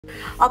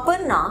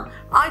Aparna,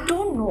 I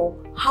don't know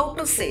how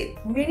to say.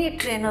 Many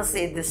trainers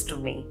say this to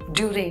me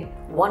during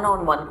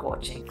one-on-one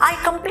coaching.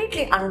 I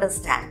completely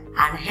understand,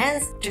 and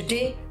hence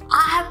today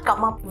I have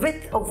come up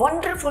with a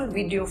wonderful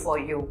video for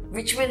you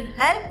which will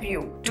help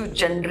you to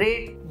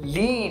generate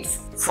leads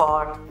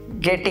for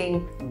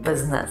getting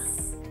business.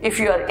 If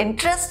you are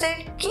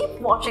interested, keep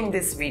watching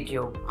this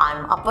video.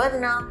 I'm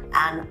Aparna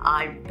and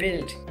I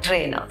build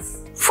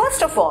trainers.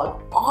 First of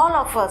all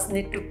of us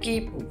need to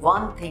keep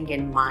one thing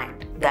in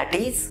mind. That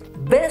is,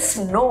 best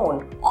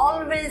known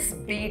always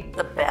beat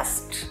the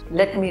best.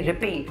 Let me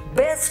repeat,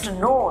 best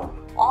known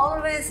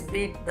always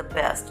beat the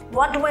best.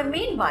 What do I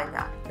mean by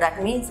that?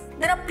 That means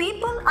there are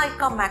people I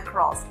come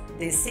across.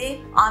 They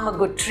say, I'm a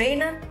good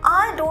trainer.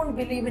 I don't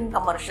believe in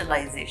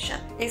commercialization.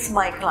 If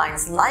my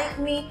clients like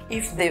me,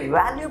 if they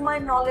value my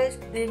knowledge,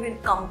 they will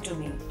come to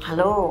me.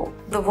 Hello,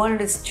 the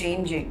world is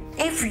changing.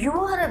 If you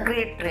are a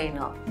great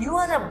trainer, you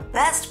are a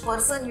best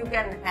person, you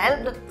can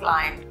help the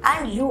client,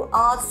 and you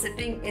are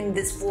sitting in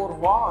these four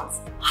walls,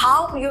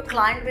 how your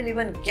client will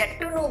even get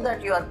to know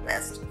that you are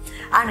best?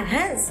 And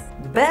hence,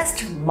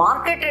 best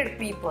marketed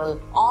people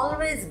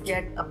always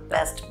get a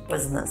best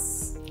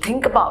business.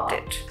 Think about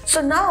it.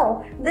 So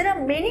now, there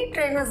are many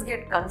trainers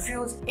get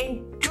confused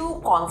in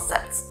two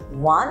concepts.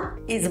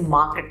 One is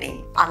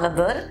marketing,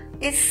 another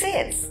is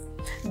sales.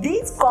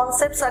 These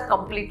concepts are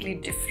completely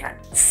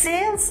different.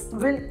 Sales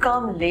will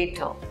come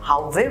later.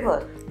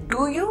 However,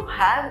 do you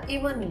have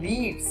even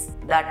leads?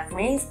 That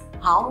means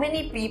how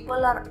many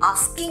people are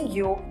asking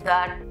you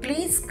that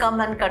please come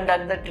and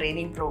conduct the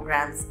training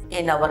programs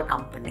in our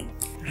company,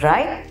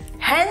 right?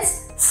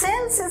 Hence,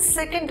 sales is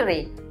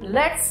secondary.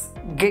 Let's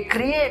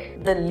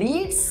create the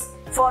leads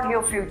for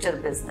your future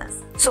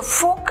business. So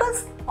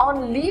focus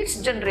on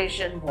leads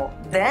generation more,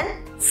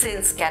 then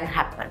sales can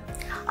happen.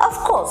 Of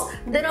course,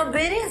 there are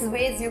various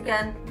ways you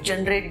can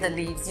generate the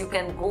leads. You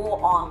can go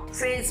on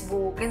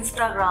Facebook,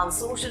 Instagram,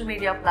 social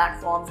media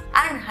platforms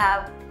and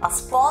have a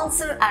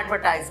sponsored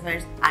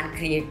advertisement and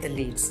create the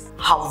leads.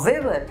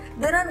 However,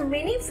 there are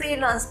many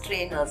freelance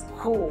trainers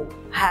who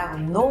have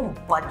no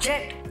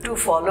budget to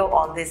follow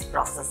all these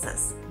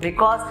processes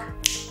because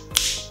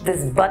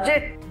this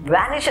budget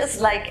vanishes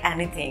like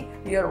anything.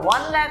 Your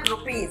 1 lakh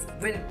rupees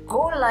will go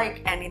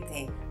like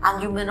anything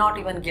and you may not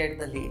even get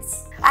the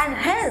leads. And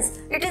hence,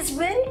 it is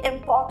very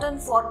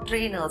important for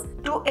trainers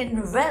to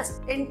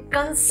invest in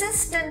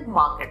consistent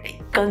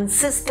marketing.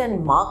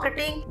 Consistent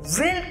marketing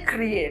will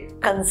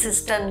create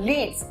consistent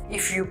leads.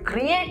 If you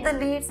create the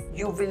leads,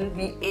 you will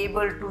be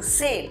able to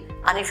sell.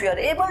 And if you are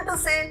able to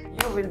sell,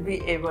 you will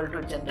be able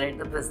to generate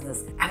the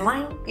business. Am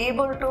I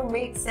able to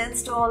make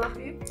sense to all of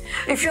you?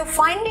 If you're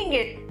finding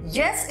it,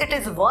 yes, it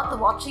is worth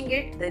watching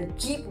it, then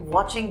keep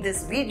watching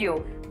this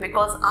video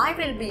because I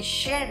will be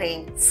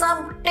sharing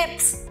some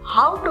tips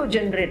how to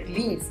generate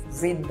leads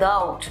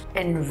without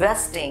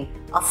investing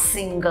a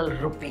single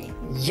rupee.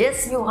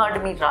 Yes, you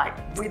heard me right,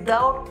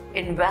 without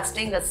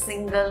investing a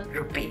single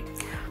rupee.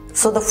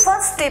 So the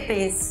first tip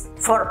is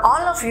for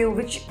all of you,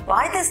 which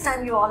by this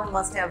time you all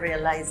must have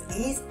realized,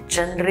 is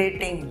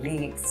generating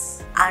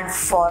leads. And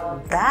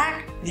for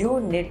that,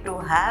 you need to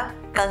have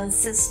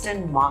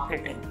consistent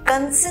marketing.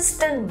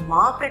 Consistent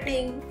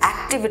marketing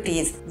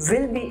activities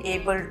will be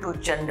able to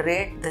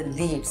generate the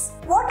leads.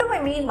 What do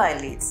I mean by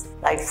leads?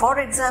 Like for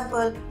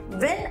example,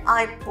 when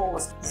I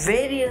post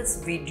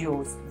various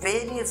videos,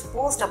 various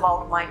posts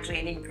about my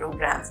training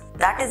programs,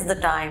 that is the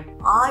time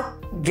I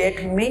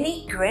get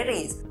many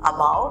queries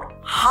about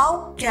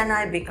how can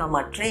I become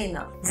a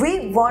trainer.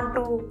 We want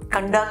to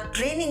conduct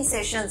training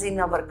sessions in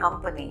our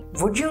company.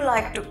 Would you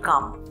like to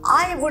come?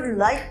 I would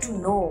like to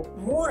know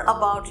more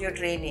about your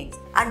trainings.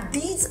 And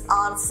these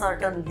are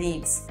certain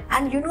leads.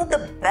 And you know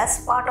the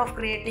best part of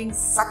creating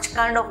such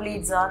kind of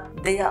leads are,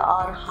 they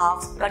are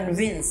half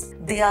convinced.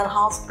 They are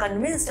half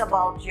convinced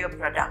about your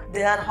product.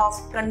 They are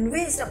half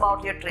convinced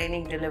about your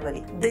training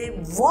delivery.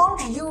 They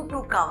want you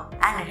to come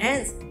and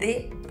hence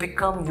they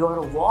become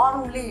your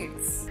warm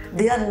leads.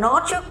 They are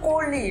not your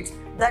cold leads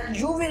that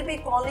you will be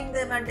calling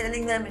them and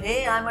telling them,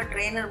 hey, I'm a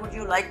trainer, would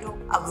you like to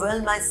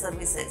avail my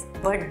services?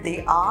 But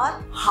they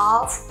are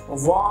half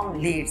warm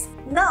leads.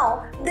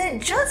 Now, they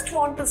just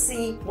want to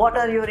see what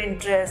are your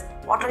interests,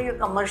 what are your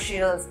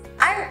commercials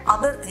and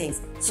other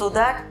things so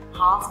that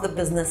half the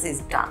business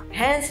is done.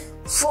 Hence,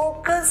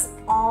 focus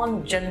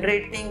on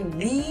generating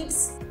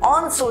leads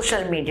on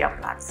social media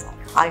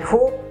platforms. I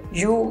hope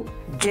you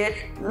get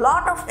a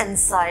lot of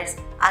insights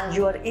and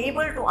you are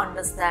able to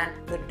understand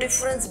the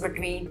difference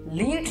between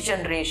lead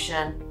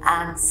generation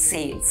and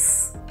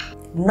sales.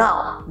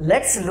 Now,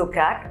 let's look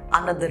at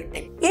another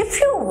tip. If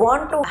you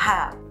want to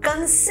have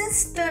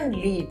consistent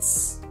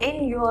leads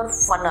in your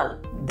funnel,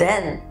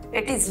 then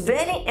it is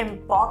very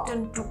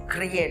important to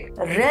create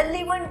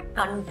relevant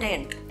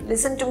content.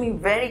 Listen to me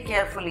very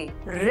carefully.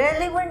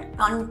 Relevant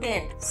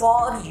content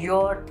for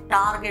your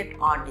target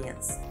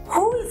audience.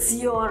 Who is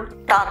your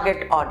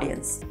target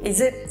audience?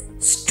 Is it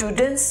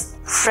students,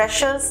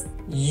 freshers,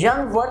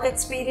 young work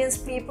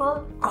experienced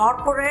people,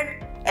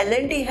 corporate,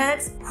 L&D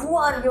heads? Who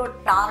are your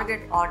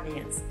target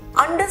audience?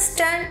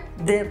 Understand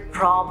their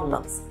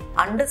problems,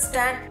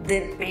 understand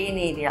their pain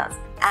areas,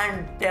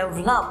 and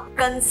develop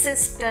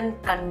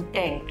consistent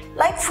content.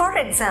 Like for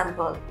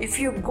example, if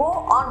you go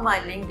on my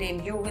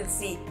LinkedIn, you will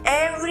see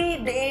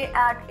every day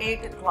at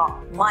 8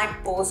 o'clock my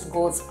post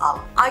goes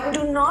up. I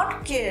do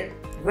not care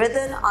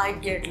whether I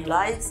get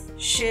likes,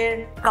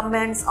 share,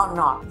 comments or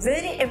not.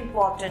 Very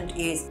important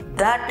is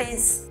that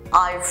is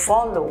I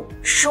follow.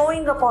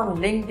 Showing up on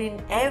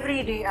LinkedIn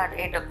every day at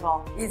 8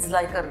 o'clock is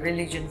like a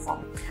religion for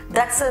me.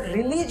 That's a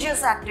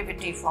religious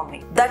activity for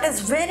me. That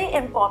is very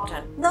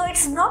important. Now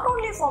it's not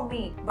only for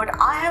me, but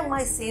I have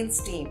my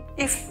sales team.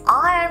 If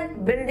I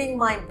am building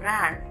my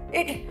brand,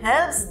 it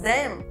helps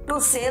them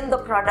to sell the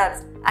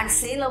products and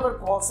sell our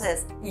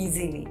courses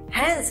easily.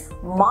 Hence,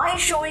 my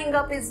showing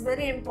up is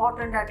very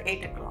important at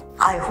 8 o'clock.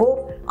 I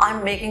hope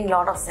I'm making a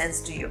lot of sense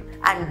to you.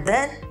 And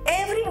then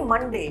every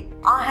Monday,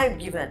 I have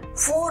given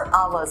 4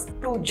 hours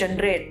to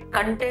generate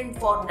content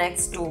for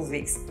next 2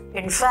 weeks.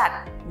 In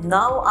fact,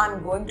 now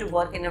I'm going to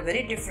work in a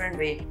very different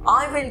way.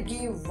 I will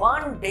give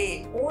 1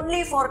 day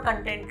only for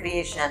content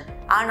creation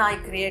and I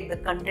create the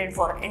content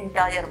for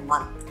entire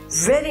month.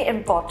 Very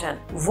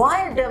important.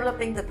 While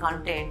developing the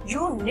content,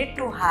 you need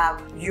to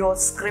have your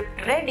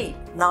script ready.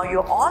 Now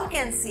you all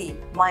can see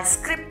my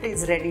script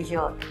is ready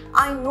here.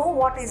 I know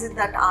what is it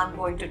that I'm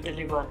going to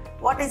deliver,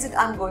 what is it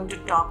I'm going to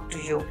talk to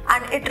you,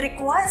 and it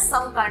requires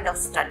some kind of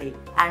study,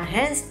 and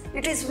hence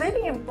it is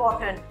very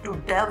important to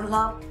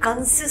develop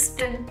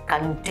consistent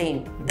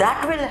content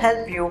that will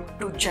help you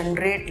to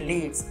generate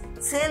leads.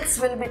 Sales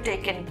will be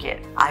taken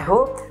care. I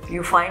hope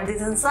you find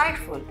this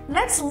insightful.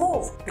 Let's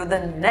move to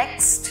the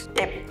next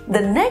tip. The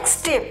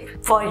next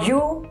tip for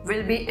you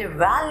will be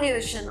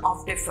evaluation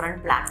of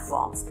different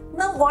platforms.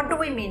 Now, what do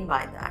we mean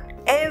by that?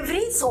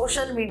 Every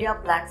social media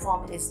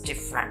platform is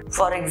different.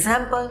 For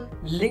example,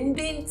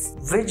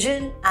 LinkedIn's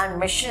vision and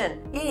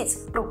mission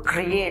is to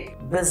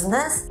create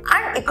business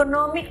and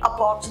economic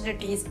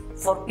opportunities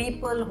for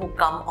people who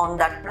come on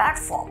that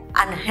platform,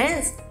 and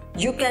hence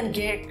you can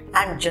get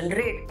and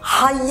generate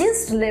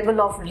highest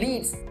level of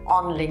leads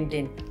on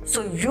LinkedIn.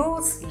 So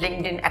use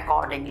LinkedIn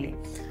accordingly.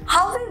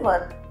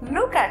 However,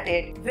 look at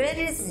it, where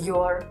is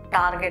your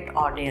target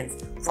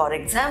audience? For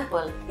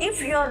example,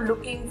 if you are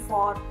looking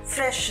for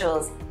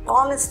freshers,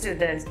 college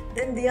students,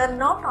 then they are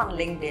not on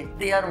LinkedIn.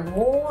 They are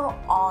more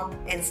on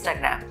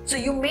Instagram. So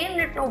you may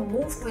need to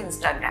move to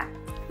Instagram.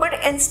 But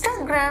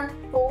Instagram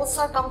posts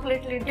are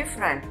completely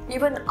different.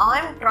 Even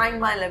I'm trying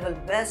my level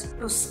best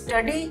to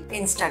study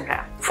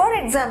Instagram. For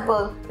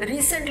example,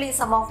 recently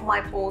some of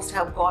my posts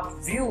have got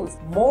views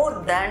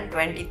more than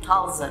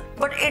 20,000.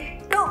 But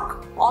it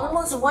took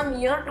almost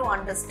 1 year to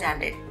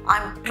understand it.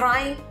 I'm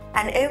trying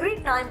and every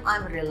time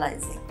I'm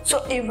realizing.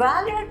 So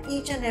evaluate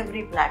each and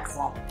every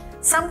platform.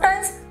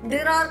 Sometimes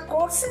there are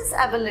courses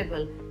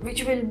available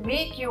which will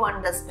make you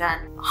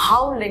understand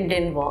how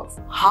LinkedIn works,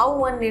 how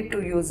one need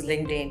to use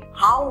LinkedIn,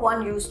 how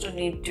one used to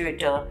need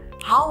Twitter,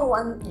 how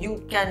one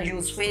you can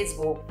use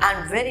Facebook,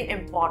 and very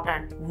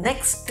important,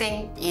 next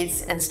thing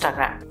is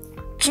Instagram.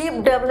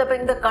 Keep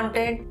developing the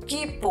content,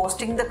 keep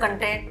posting the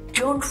content.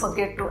 Don't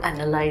forget to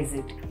analyze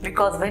it,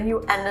 because when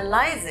you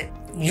analyze it,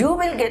 you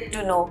will get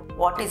to know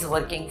what is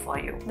working for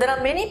you. There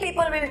are many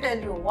people will tell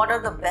you what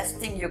are the best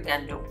things you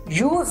can do.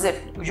 Use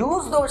it,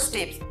 use those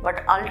tips,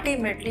 but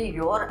ultimately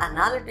your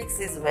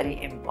analytics is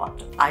very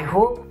important. I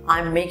hope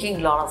I'm making a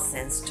lot of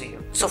sense to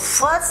you. So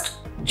first,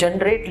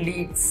 generate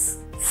leads.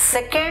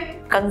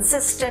 Second,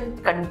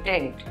 consistent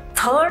content.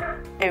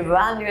 Third,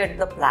 evaluate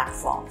the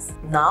platforms.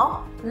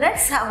 Now,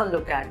 let's have a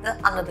look at the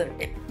another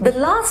tip. The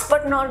last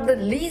but not the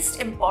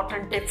least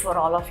important tip for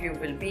all of you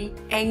will be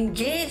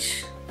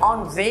engage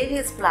on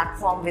various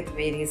platforms with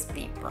various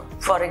people.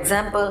 For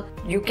example,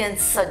 you can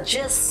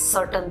suggest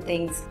certain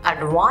things,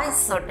 advise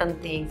certain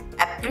things,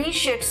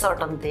 appreciate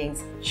certain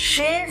things,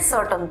 share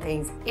certain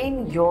things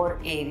in your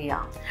area.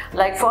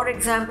 Like for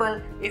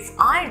example, if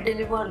I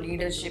deliver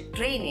leadership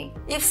training,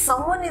 if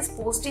someone is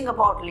posting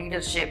about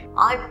leadership,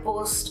 I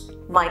post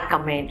my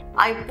comment,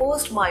 I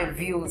post my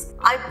views,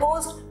 I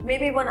post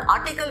maybe one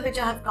article which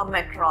I have come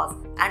across,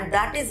 and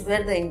that is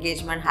where the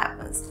engagement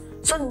happens.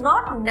 So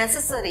not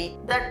necessary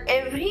that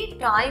every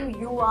time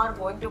you are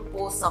going to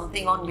post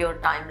something on your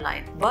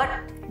timeline, but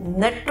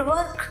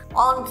network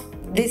on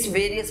these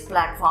various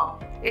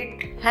platforms.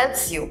 It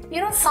helps you.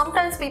 You know,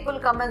 sometimes people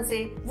come and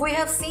say, we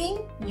have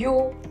seen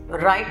you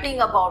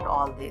writing about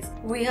all this.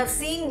 We have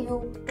seen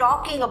you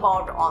talking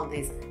about all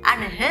this,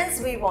 and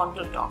hence we want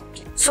to talk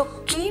to you. So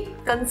keep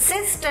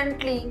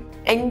consistently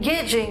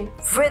engaging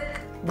with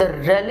the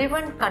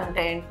relevant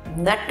content,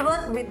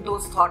 network with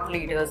those thought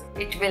leaders.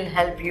 It will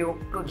help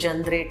you to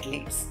generate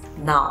leads.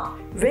 Now,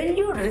 when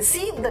you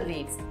receive the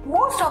leads,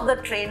 most of the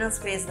trainers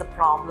face the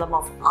problem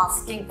of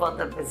asking for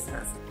the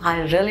business.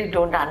 I really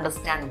don't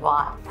understand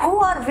why. Who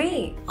are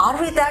we? Are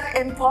we that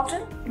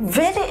important?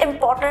 Very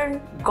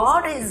important.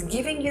 God is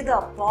giving you the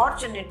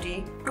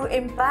opportunity to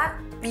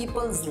impact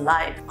people's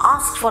life.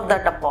 Ask for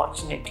that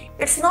opportunity.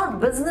 It's not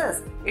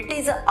business. It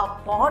is an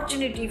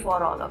opportunity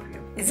for all of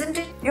you. isn't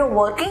it? You're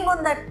working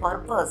on that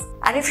purpose,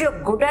 and if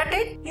you're good at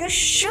it, you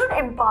should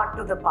impart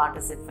to the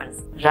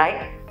participants,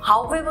 right?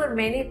 However,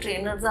 many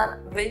trainers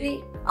are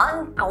very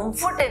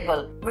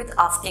uncomfortable with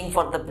asking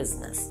for the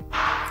business.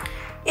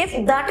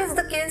 If that is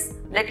the case,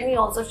 let me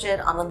also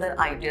share another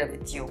idea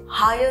with you.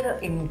 Hire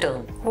an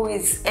intern who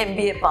is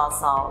MBA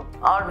pass out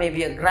or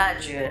maybe a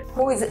graduate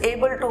who is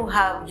able to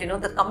have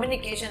the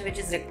communication which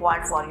is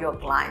required for your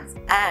clients.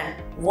 And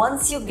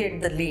once you get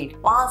the lead,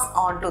 pass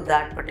on to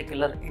that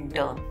particular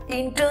intern.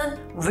 Intern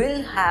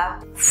will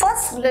have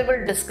first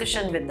level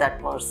discussion with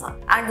that person,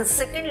 and the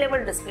second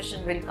level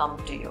discussion will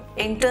come to you.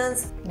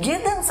 Interns,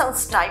 give them some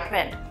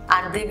stipend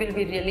and they will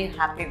be really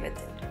happy with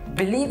it.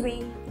 Believe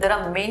me, there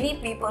are many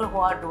people who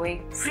are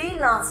doing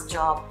freelance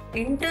job,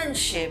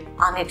 internship,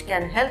 and it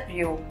can help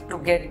you to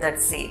get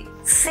that sale.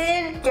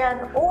 Sale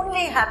can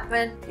only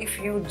happen if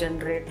you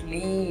generate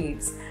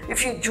leads.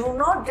 If you do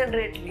not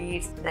generate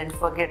leads, then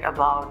forget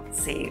about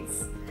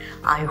sales.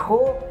 I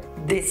hope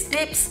these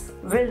tips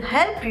will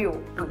help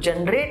you to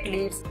generate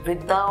leads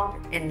without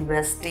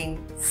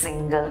investing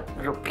single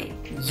rupee.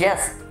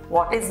 Yes,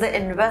 what is the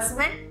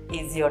investment?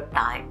 Is your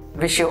time.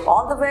 Wish you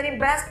all the very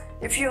best.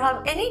 If you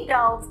have any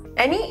doubts,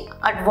 any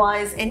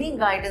advice, any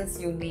guidance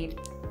you need,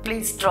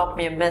 please drop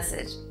me a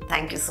message.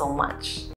 Thank you so much.